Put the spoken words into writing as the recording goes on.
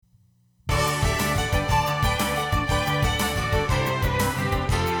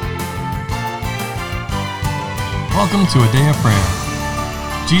Welcome to a day of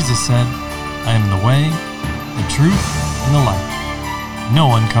prayer. Jesus said, I am the way, the truth, and the life. No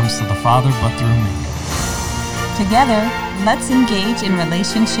one comes to the Father but through me. Together, let's engage in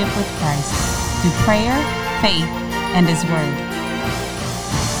relationship with Christ through prayer, faith, and His Word.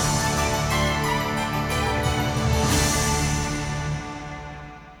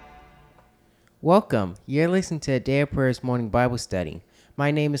 Welcome. You're listening to a Day of Prayer's morning Bible study. My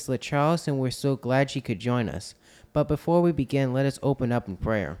name is Charles, and we're so glad you could join us. But before we begin, let us open up in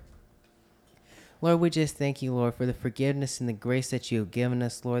prayer. Lord, we just thank you, Lord, for the forgiveness and the grace that you have given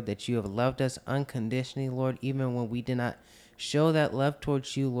us, Lord, that you have loved us unconditionally, Lord, even when we did not show that love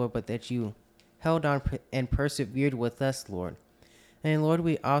towards you, Lord, but that you held on and persevered with us, Lord. And Lord,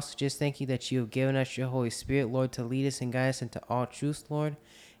 we also just thank you that you have given us your Holy Spirit, Lord, to lead us and guide us into all truth, Lord,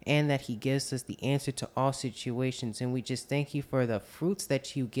 and that he gives us the answer to all situations. And we just thank you for the fruits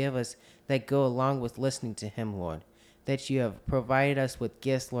that you give us that go along with listening to him, Lord, that you have provided us with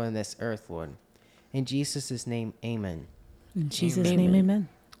gifts, Lord, in this earth, Lord. In Jesus' name, amen. In Jesus' name, amen.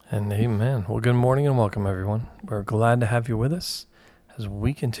 And amen. Well, good morning and welcome, everyone. We're glad to have you with us as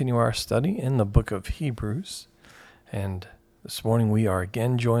we continue our study in the book of Hebrews. And this morning we are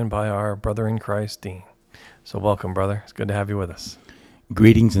again joined by our brother in Christ, Dean. So welcome, brother. It's good to have you with us.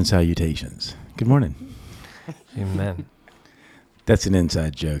 Greetings and salutations. Good morning. Amen. That's an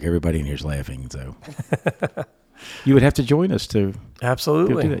inside joke. Everybody in here's laughing, so you would have to join us to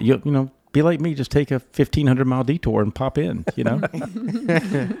Absolutely. do that. You know, be like me, just take a 1,500-mile detour and pop in, you know?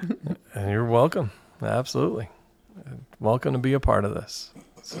 And you're welcome. Absolutely. Welcome to be a part of this.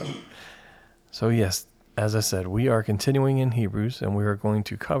 So yes, as I said, we are continuing in Hebrews, and we are going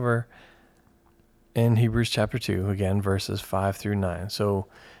to cover in Hebrews chapter 2, again, verses 5 through 9. So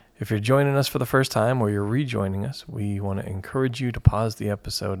if you're joining us for the first time or you're rejoining us, we want to encourage you to pause the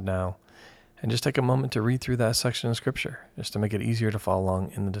episode now and just take a moment to read through that section of Scripture, just to make it easier to follow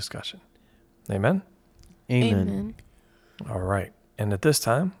along in the discussion. Amen? Amen. All right. And at this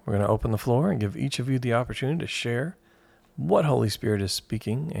time, we're going to open the floor and give each of you the opportunity to share what Holy Spirit is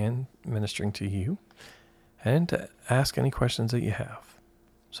speaking and ministering to you, and to ask any questions that you have.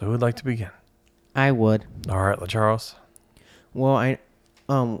 So who would like to begin? I would. All right, Charles. Well,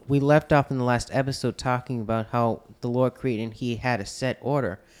 we left off in the last episode talking about how the Lord created and he had a set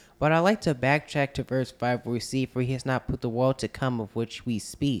order. But I'd like to backtrack to verse 5 where we see, for he has not put the world to come of which we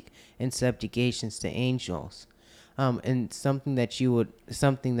speak in subjugations to angels. And something that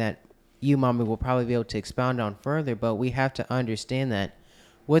you, Mommy, will probably be able to expound on further, but we have to understand that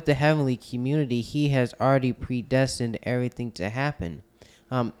with the heavenly community, he has already predestined everything to happen.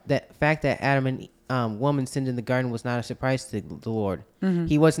 That fact that Adam and woman sinned in the garden was not a surprise to the Lord. Mm-hmm.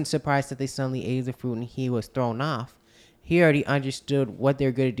 He wasn't surprised that they suddenly ate the fruit and he was thrown off. He already understood what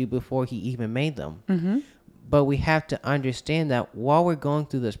they're going to do before he even made them. Mm-hmm. But we have to understand that while we're going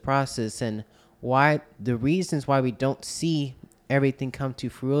through this process and why the reasons why we don't see everything come to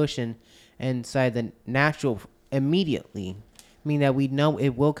fruition inside the natural immediately, mean that we know it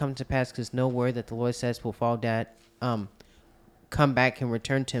will come to pass, because no word that the Lord says will fall down, come back and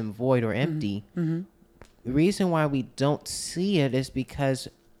return to him void or empty. Mm-hmm. The reason why we don't see it is because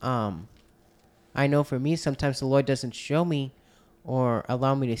I know for me, sometimes the Lord doesn't show me or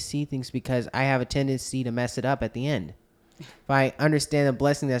allow me to see things because I have a tendency to mess it up at the end. If I understand the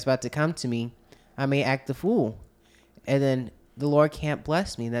blessing that's about to come to me, I may act the fool. And then the Lord can't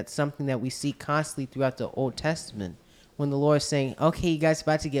bless me. That's something that we see constantly throughout the Old Testament. When the Lord is saying, okay, you guys are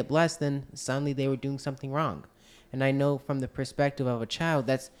about to get blessed, then suddenly they were doing something wrong. And I know from the perspective of a child,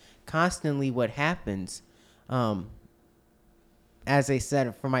 that's constantly what happens. As I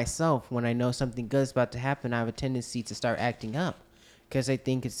said, for myself, when I know something good is about to happen, I have a tendency to start acting up because I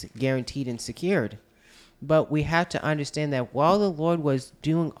think it's guaranteed and secured. But we have to understand that while the Lord was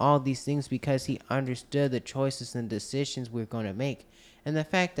doing all these things because he understood the choices and decisions we're going to make, and the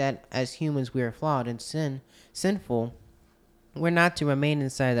fact that as humans we are flawed and sinful, we're not to remain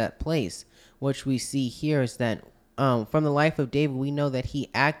inside that place. What we see here is that from the life of David, we know that he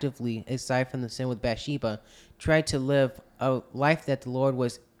actively, aside from the sin with Bathsheba, tried to live a life that the Lord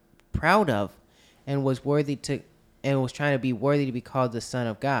was proud of and was worthy to, and was trying to be worthy to be called the Son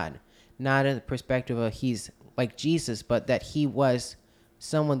of God. Not in the perspective of he's like Jesus, but that he was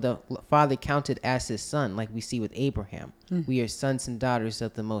someone the Father counted as his son, like we see with Abraham. We are sons and daughters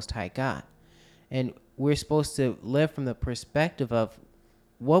of the Most High God. And we're supposed to live from the perspective of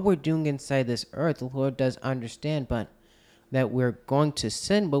what we're doing inside this earth. The Lord does understand, but that we're going to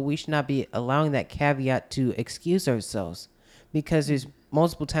sin, but we should not be allowing that caveat to excuse ourselves, because there's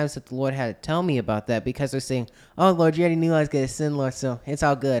multiple times that the Lord had to tell me about that, because they're saying, oh, Lord, you already knew I was going to sin, Lord, so it's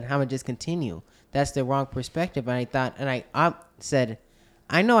all good. I'm going to just continue. that's the wrong perspective. And I thought, and I said,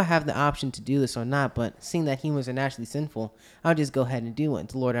 I know I have the option to do this or not, but seeing that humans are naturally sinful, I'll just go ahead and do it.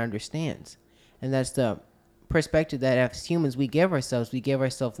 The Lord understands. And that's the perspective that as humans we give ourselves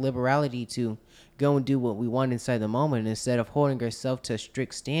liberality to go and do what we want inside the moment instead of holding ourselves to a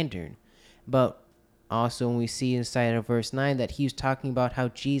strict standard. But also when we see inside of verse 9 that he was talking about how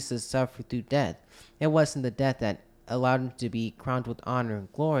Jesus suffered through death. It wasn't the death that allowed him to be crowned with honor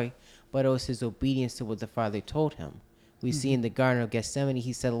and glory, but it was his obedience to what the Father told him. We see in the Garden of Gethsemane,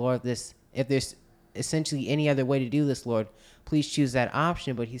 he said, Lord, if there's essentially any other way to do this, Lord, please choose that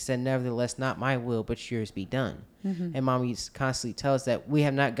option. But he said, nevertheless, not my will, but yours be done. And Mommy constantly tells us that we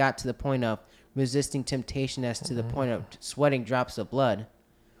have not got to the point of resisting temptation as to the point of sweating drops of blood.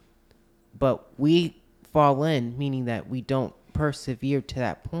 But we fall in, meaning that we don't persevere to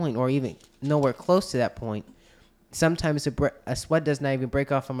that point or even nowhere close to that point. Sometimes a sweat does not even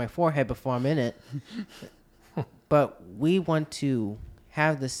break off on my forehead before I'm in it. But we want to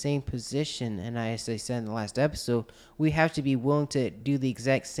have the same position, and as I said in the last episode, we have to be willing to do the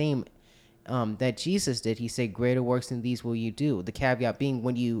exact same that Jesus did. He said, greater works than these will you do. The caveat being,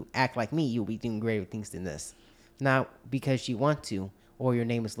 when you act like me, you'll be doing greater things than this. Not because you want to, or your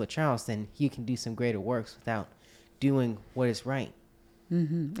name is LaCharles, then you can do some greater works without doing what is right.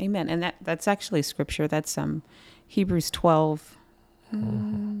 Amen. And that's actually scripture. That's Hebrews 12.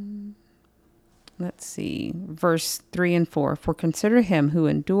 Let's see, verse 3 and 4. For consider him who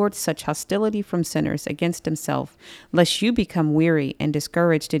endured such hostility from sinners against himself, lest you become weary and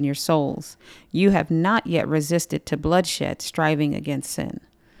discouraged in your souls. You have not yet resisted to bloodshed, striving against sin.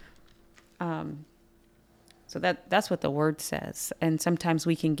 So that's what the word says. And sometimes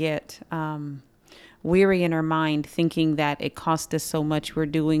we can get weary in our mind, thinking that it cost us so much, we're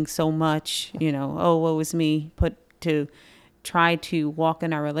doing so much, oh, woe is me, put to try to walk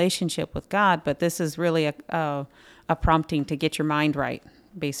in our relationship with God. But this is really a prompting to get your mind right,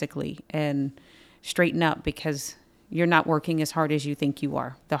 basically, and straighten up, because you're not working as hard as you think you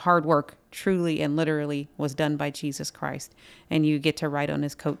are. The hard work truly and literally was done by Jesus Christ, and you get to ride on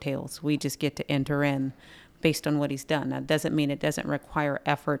his coattails. We just get to enter in based on what he's done. That doesn't mean it doesn't require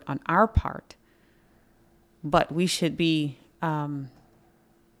effort on our part, but we should be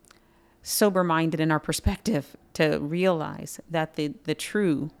sober-minded in our perspective to realize that the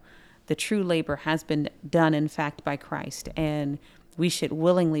true labor has been done, in fact, by Christ, and we should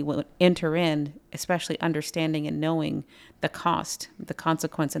willingly enter in, especially understanding and knowing the cost, the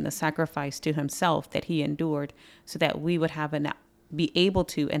consequence, and the sacrifice to himself that he endured, so that we would be able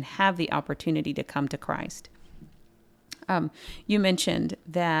to and have the opportunity to come to Christ. You mentioned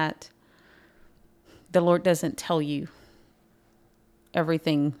that the Lord doesn't tell you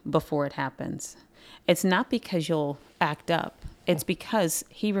everything before it happens. It's not because you'll act up. It's because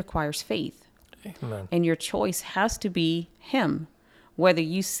he requires faith. Amen. And your choice has to be him. Whether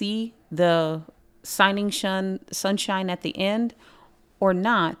you see the sunshine at the end or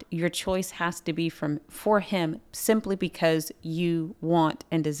not, your choice has to be for him, simply because you want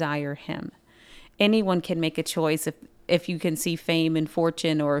and desire him. Anyone can make a choice. If you can see fame and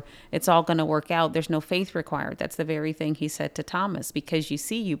fortune, or it's all going to work out, there's no faith required. That's the very thing he said to Thomas, because you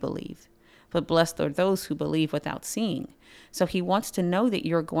see, you believe. But blessed are those who believe without seeing. So he wants to know that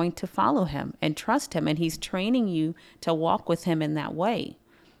you're going to follow him and trust him. And he's training you to walk with him in that way,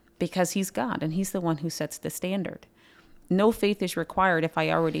 because he's God and he's the one who sets the standard. No faith is required if I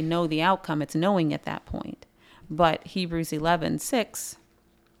already know the outcome. It's knowing at that point. But Hebrews 11:6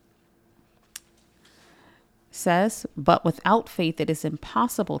 says, but without faith it is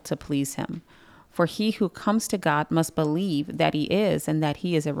impossible to please him. For he who comes to God must believe that he is, and that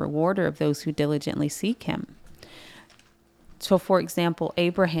he is a rewarder of those who diligently seek him. So, for example,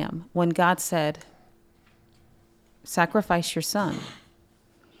 Abraham, when God said, sacrifice your son,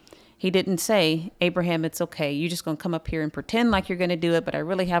 he didn't say, Abraham, it's okay. You're just going to come up here and pretend like you're going to do it, but I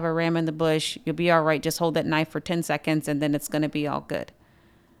really have a ram in the bush. You'll be all right. Just hold that knife for 10 seconds and then it's going to be all good.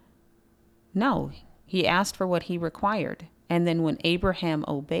 No, he asked for what he required. And then when Abraham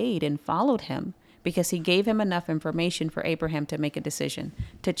obeyed and followed him, because he gave him enough information for Abraham to make a decision,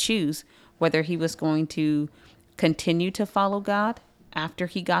 to choose whether he was going to continue to follow God after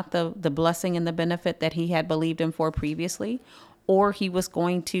he got the blessing and the benefit that he had believed him for previously, or he was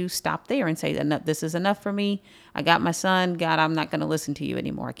going to stop there and say, this is enough for me. I got my son. God, I'm not going to listen to you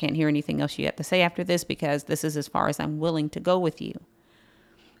anymore. I can't hear anything else you have to say after this, because this is as far as I'm willing to go with you.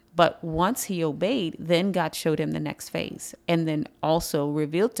 But once he obeyed, then God showed him the next phase, and then also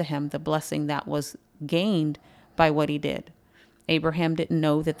revealed to him the blessing that was gained by what he did. Abraham didn't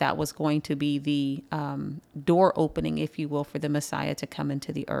know that was going to be the door opening, if you will, for the Messiah to come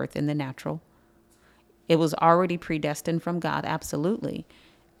into the earth in the natural. It was already predestined from God, absolutely.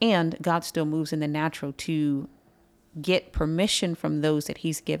 And God still moves in the natural to get permission from those that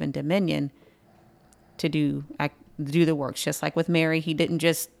he's given dominion to do the works. Just like with Mary, he didn't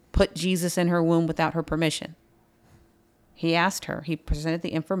just put Jesus in her womb without her permission. He asked her, he presented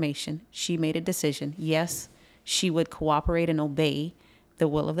the information. She made a decision. Yes, she would cooperate and obey the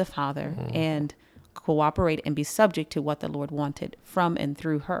will of the Father and cooperate and be subject to what the Lord wanted from and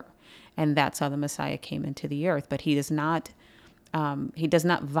through her. And that's how the Messiah came into the earth. But he does not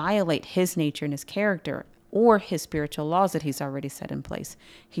violate his nature and his character or his spiritual laws that he's already set in place.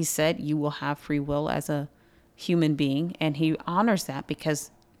 He said you will have free will as a human being, and he honors that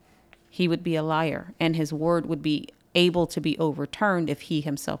because he would be a liar and his word would be able to be overturned if he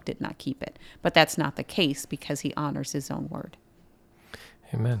himself did not keep it. But that's not the case because he honors his own word.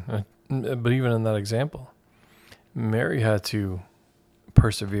 Amen. But even in that example, Mary had to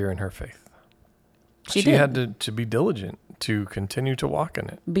persevere in her faith. She did. had to be diligent to continue to walk in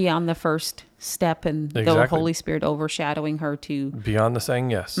it. Beyond the first step and the Exactly. Holy Spirit overshadowing her to... Beyond the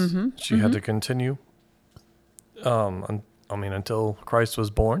saying yes. She had to continue, until Christ was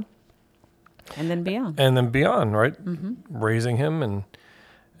born. And then beyond. And then beyond, right? Raising him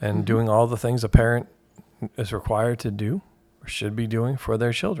and doing all the things a parent is required to do or should be doing for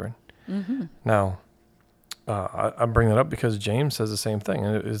their children. Now, I bring that up because James says the same thing.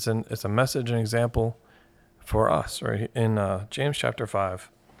 And it's a message and example for us, right? In James chapter 5,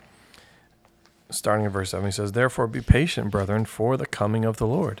 starting in verse 7, he says, "Therefore be patient, brethren, for the coming of the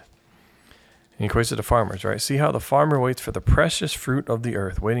Lord." And he equates it to farmers, right? "See how the farmer waits for the precious fruit of the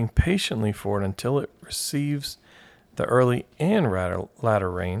earth, waiting patiently for it until it receives the early and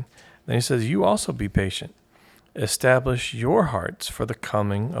latter rain. Then he says, you also be patient. Establish your hearts, for the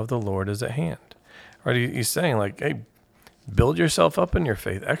coming of the Lord is at hand." Right? He's saying, like, hey, build yourself up in your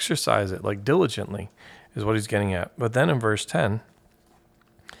faith. Exercise it, like, diligently is what he's getting at. But then in verse 10,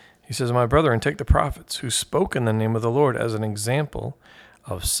 he says, "My brethren, take the prophets who spoke in the name of the Lord as an example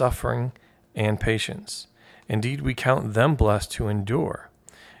of suffering and patience. Indeed, we count them blessed who endure.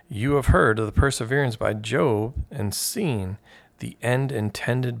 You have heard of the perseverance by Job and seen the end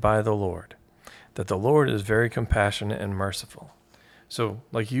intended by the Lord, that the Lord is very compassionate and merciful." So,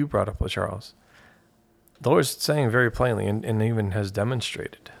 like you brought up with Charles, the Lord's saying very plainly, and even has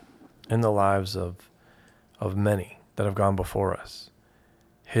demonstrated in the lives of many that have gone before us,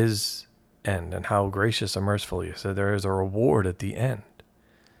 his end and how gracious and merciful he is. So there is a reward at the end.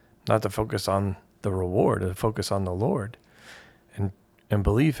 Not to focus on the reward, to focus on the Lord and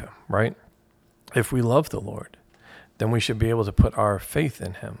believe him, right? If we love the Lord, then we should be able to put our faith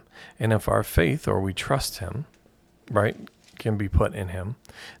in him. And if our faith, or we trust him, right, can be put in him,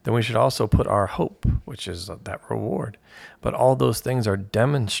 then we should also put our hope, which is that reward. But all those things are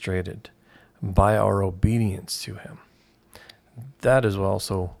demonstrated by our obedience to him. That is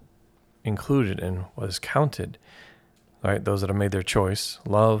also included in what is counted, right? Those that have made their choice,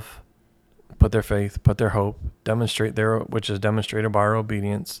 love, put their faith, put their hope, demonstrate which is demonstrated by our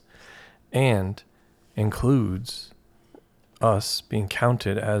obedience, and includes us being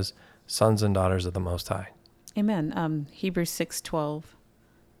counted as sons and daughters of the Most High. Amen. Hebrews 6:12.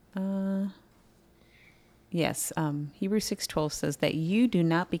 Hebrews 6:12 says that you do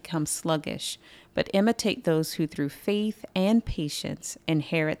not become sluggish, but imitate those who through faith and patience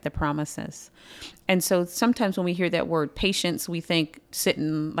inherit the promises. And so sometimes when we hear that word patience, we think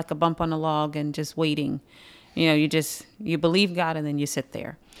sitting like a bump on a log and just waiting. You believe God and then you sit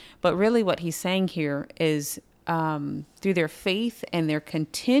there. But really what he's saying here is through their faith and their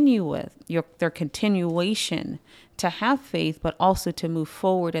continuation to have faith, but also to move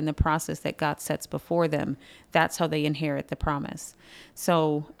forward in the process that God sets before them. That's how they inherit the promise.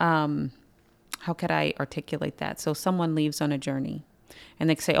 So how could I articulate that? So someone leaves on a journey and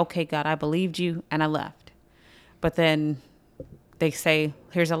they say, okay, God, I believed you and I left. But then they say,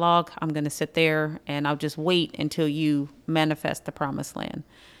 here's a log. I'm going to sit there and I'll just wait until you manifest the promised land.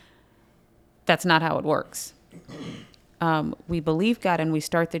 That's not how it works. We believe God and we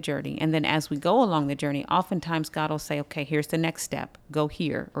start the journey. And then as we go along the journey, oftentimes God will say, okay, here's the next step. Go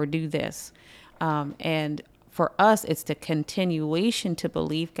here or do this. And for us, it's the continuation to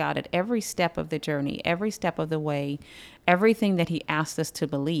believe God at every step of the journey, every step of the way, everything that he asked us to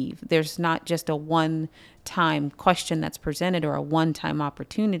believe. There's not just a one-time question that's presented or a one-time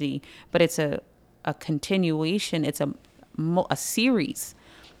opportunity, but it's a continuation. It's a series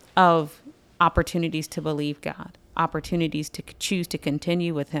of opportunities to believe God. opportunities to choose to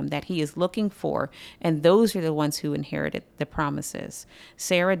continue with him that he is looking for. And those are the ones who inherited the promises.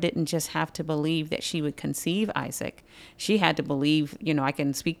 Sarah didn't just have to believe that she would conceive Isaac. She had to believe, I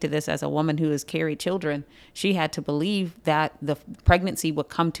can speak to this as a woman who has carried children. She had to believe that the pregnancy would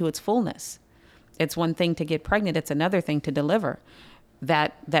come to its fullness. It's one thing to get pregnant. It's another thing to deliver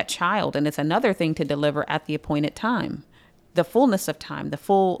that child. And it's another thing to deliver at the appointed time. The fullness of time, the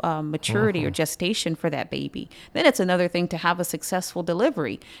full maturity or gestation for that baby. Then it's another thing to have a successful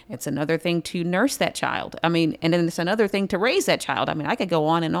delivery. It's another thing to nurse that child. And then it's another thing to raise that child. I could go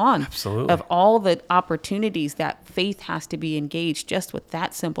on and on. Absolutely. Of all the opportunities that faith has to be engaged just with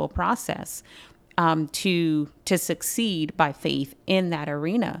that simple process to succeed by faith in that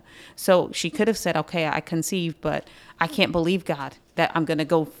arena. So she could have said, okay, I conceived, but I can't believe, God, that I'm going to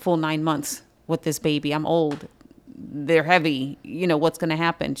go full 9 months with this baby. I'm old. They're heavy, what's going to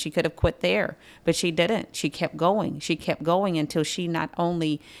happen? She could have quit there, but she didn't. She kept going. She kept going until she not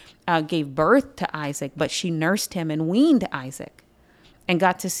only gave birth to Isaac, but she nursed him and weaned Isaac and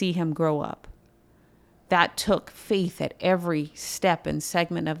got to see him grow up. That took faith at every step and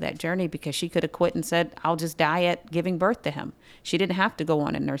segment of that journey, because she could have quit and said, I'll just die at giving birth to him. She didn't have to go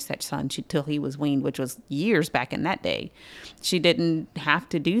on and nurse that son till he was weaned, which was years back in that day. She didn't have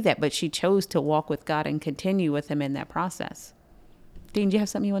to do that, but she chose to walk with God and continue with him in that process. Dean, do you have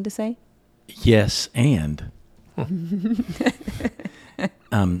something you wanted to say? Yes, and.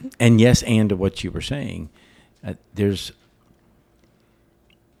 And yes, and to what you were saying, there's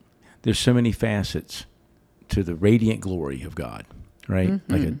so many facets to the radiant glory of God, right?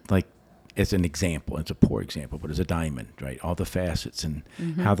 Mm-hmm. Like as an example, it's a poor example, but as a diamond, right? All the facets and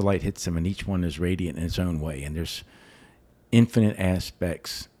how the light hits them, and each one is radiant in its own way. And there's infinite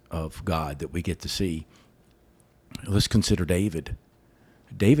aspects of God that we get to see. Let's consider David.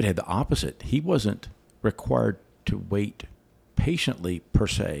 David had the opposite. He wasn't required to wait patiently per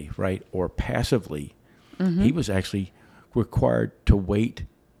se, right? Or passively. Mm-hmm. He was actually required to wait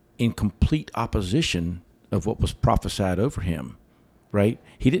in complete opposition of what was prophesied over him, right?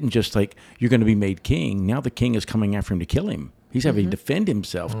 He didn't just you're going to be made king. Now the king is coming after him to kill him. He's having to defend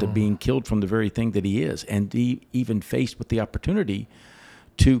himself to being killed from the very thing that he is. And he even faced with the opportunity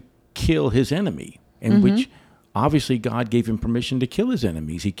to kill his enemy, and which obviously God gave him permission to kill his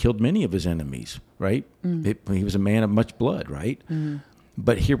enemies. He killed many of his enemies, right? He was a man of much blood, right?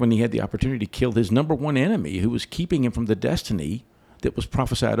 But here, when he had the opportunity to kill his number one enemy, who was keeping him from the destiny that was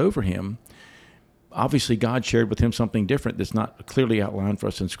prophesied over him, obviously God shared with him something different that's not clearly outlined for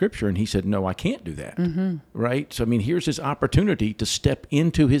us in Scripture, and he said, no, I can't do that, right? So, here's his opportunity to step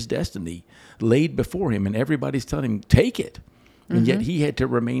into his destiny laid before him, and everybody's telling him, take it. And yet he had to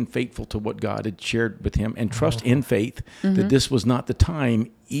remain faithful to what God had shared with him and trust in faith that this was not the time,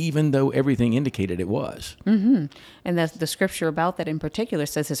 even though everything indicated it was. And the Scripture about that in particular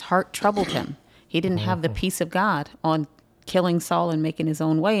says his heart troubled him. He didn't have the peace of God on killing Saul and making his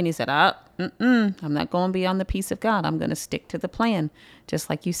own way. And he said, I'm not going beyond the peace of God. I'm going to stick to the plan, just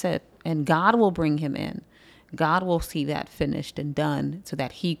like you said. And God will bring him in. God will see that finished and done so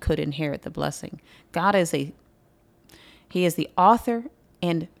that he could inherit the blessing. He is the author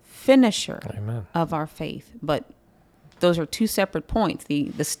and finisher of our faith. But those are two separate points.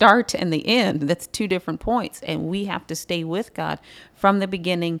 The start and the end, that's two different points. And we have to stay with God from the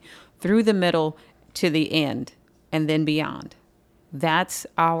beginning through the middle to the end and then beyond. That's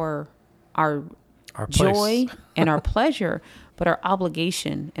our joy and our pleasure, but our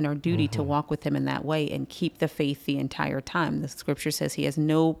obligation and our duty to walk with him in that way and keep the faith the entire time. The Scripture says he has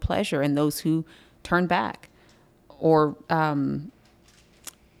no pleasure in those who turn back or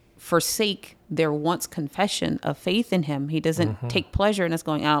forsake their once confession of faith in him. He doesn't take pleasure in us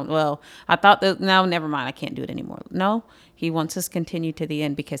going, oh, well, I thought that, no, never mind, I can't do it anymore. No, he wants us to continue to the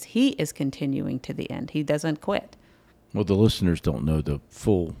end because he is continuing to the end. He doesn't quit. Well, the listeners don't know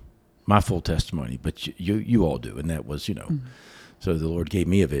my full testimony, but you all do, and that was, So the Lord gave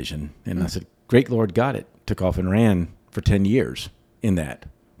me a vision, and I said, great, Lord, got it. Took off and ran for 10 years in that,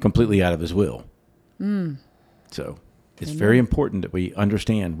 completely out of his will. So it's very important that we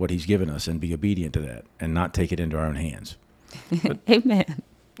understand what he's given us and be obedient to that and not take it into our own hands. Amen.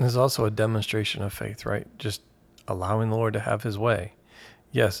 There's also a demonstration of faith, right? Just allowing the Lord to have his way.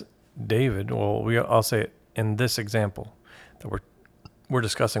 Yes, David, I'll say it in this example that we're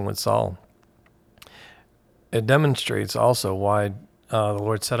discussing with Saul. It demonstrates also why the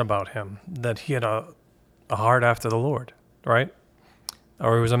Lord said about him that he had a heart after the Lord, right?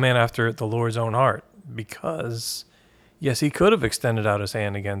 Or he was a man after the Lord's own heart, because, yes, he could have extended out his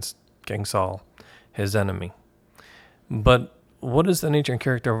hand against King Saul, his enemy. But what is the nature and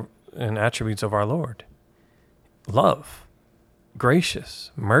character and attributes of our Lord? love,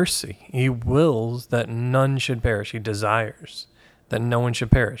 gracious, mercy. He wills that none should perish. He desires that no one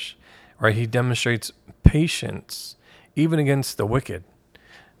should perish. Right? He demonstrates patience even against the wicked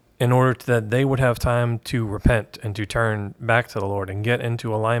in order that they would have time to repent and to turn back to the Lord and get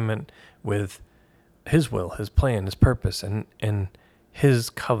into alignment with his will, his plan, his purpose, and his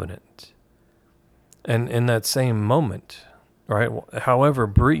covenant. And in that same moment, right, however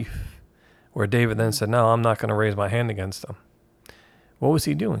brief, where David then said, no, I'm not going to raise my hand against them. What was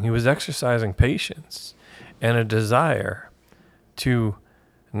he doing? He was exercising patience and a desire to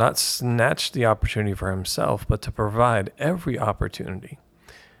not snatch the opportunity for himself, but to provide every opportunity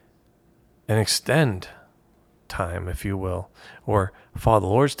and extend time, if you will, or follow the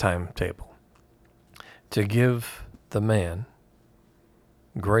Lord's timetable, to give the man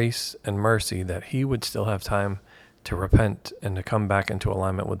grace and mercy that he would still have time to repent and to come back into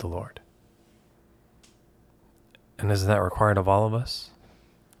alignment with the Lord. And isn't that required of all of us?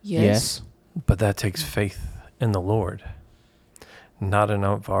 Yes. But that takes faith in the Lord, not in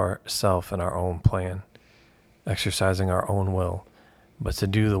of ourself and our own plan, exercising our own will, but to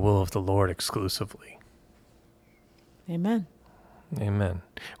do the will of the Lord exclusively. Amen. Amen.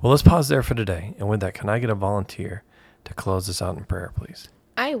 Well, let's pause there for today. And with that, can I get a volunteer to close this out in prayer, please?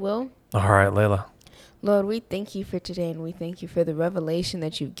 I will. All right, Layla. Lord, we thank you for today, and we thank you for the revelation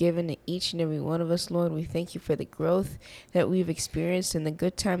that you've given to each and every one of us, Lord. We thank you for the growth that we've experienced and the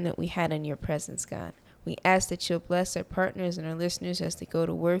good time that we had in your presence, God. We ask that you'll bless our partners and our listeners as they go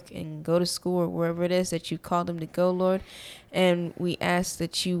to work and go to school or wherever it is that you call them to go, Lord. And we ask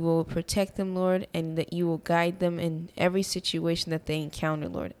that you will protect them, Lord, and that you will guide them in every situation that they encounter,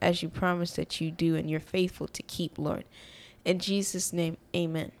 Lord, as you promised that you do, and you're faithful to keep, Lord. In Jesus' name,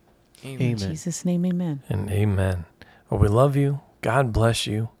 amen. Amen. In Jesus' name, amen. And amen. Well, we love you. God bless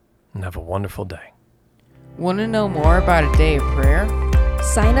you. And have a wonderful day. Want to know more about a day of prayer?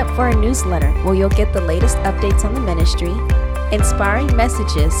 Sign up for our newsletter where you'll get the latest updates on the ministry, inspiring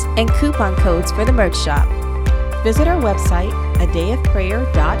messages, and coupon codes for the merch shop. Visit our website,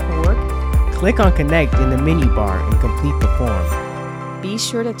 adayofprayer.org. Click on Connect in the menu bar and complete the form. Be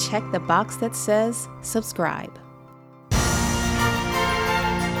sure to check the box that says subscribe.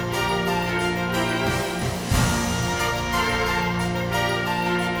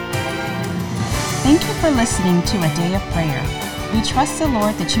 Thank you for listening to A Day of Prayer. We trust the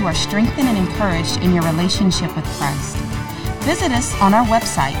Lord that you are strengthened and encouraged in your relationship with Christ. Visit us on our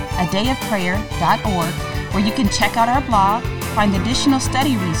website, adayofprayer.org, where you can check out our blog, find additional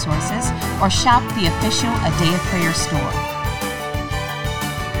study resources, or shop the official A Day of Prayer store.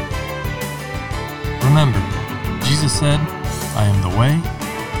 Remember, Jesus said, I am the way,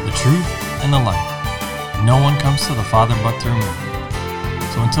 the truth, and the life. No one comes to the Father but through me.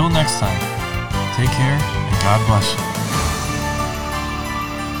 So until next time, take care and God bless you.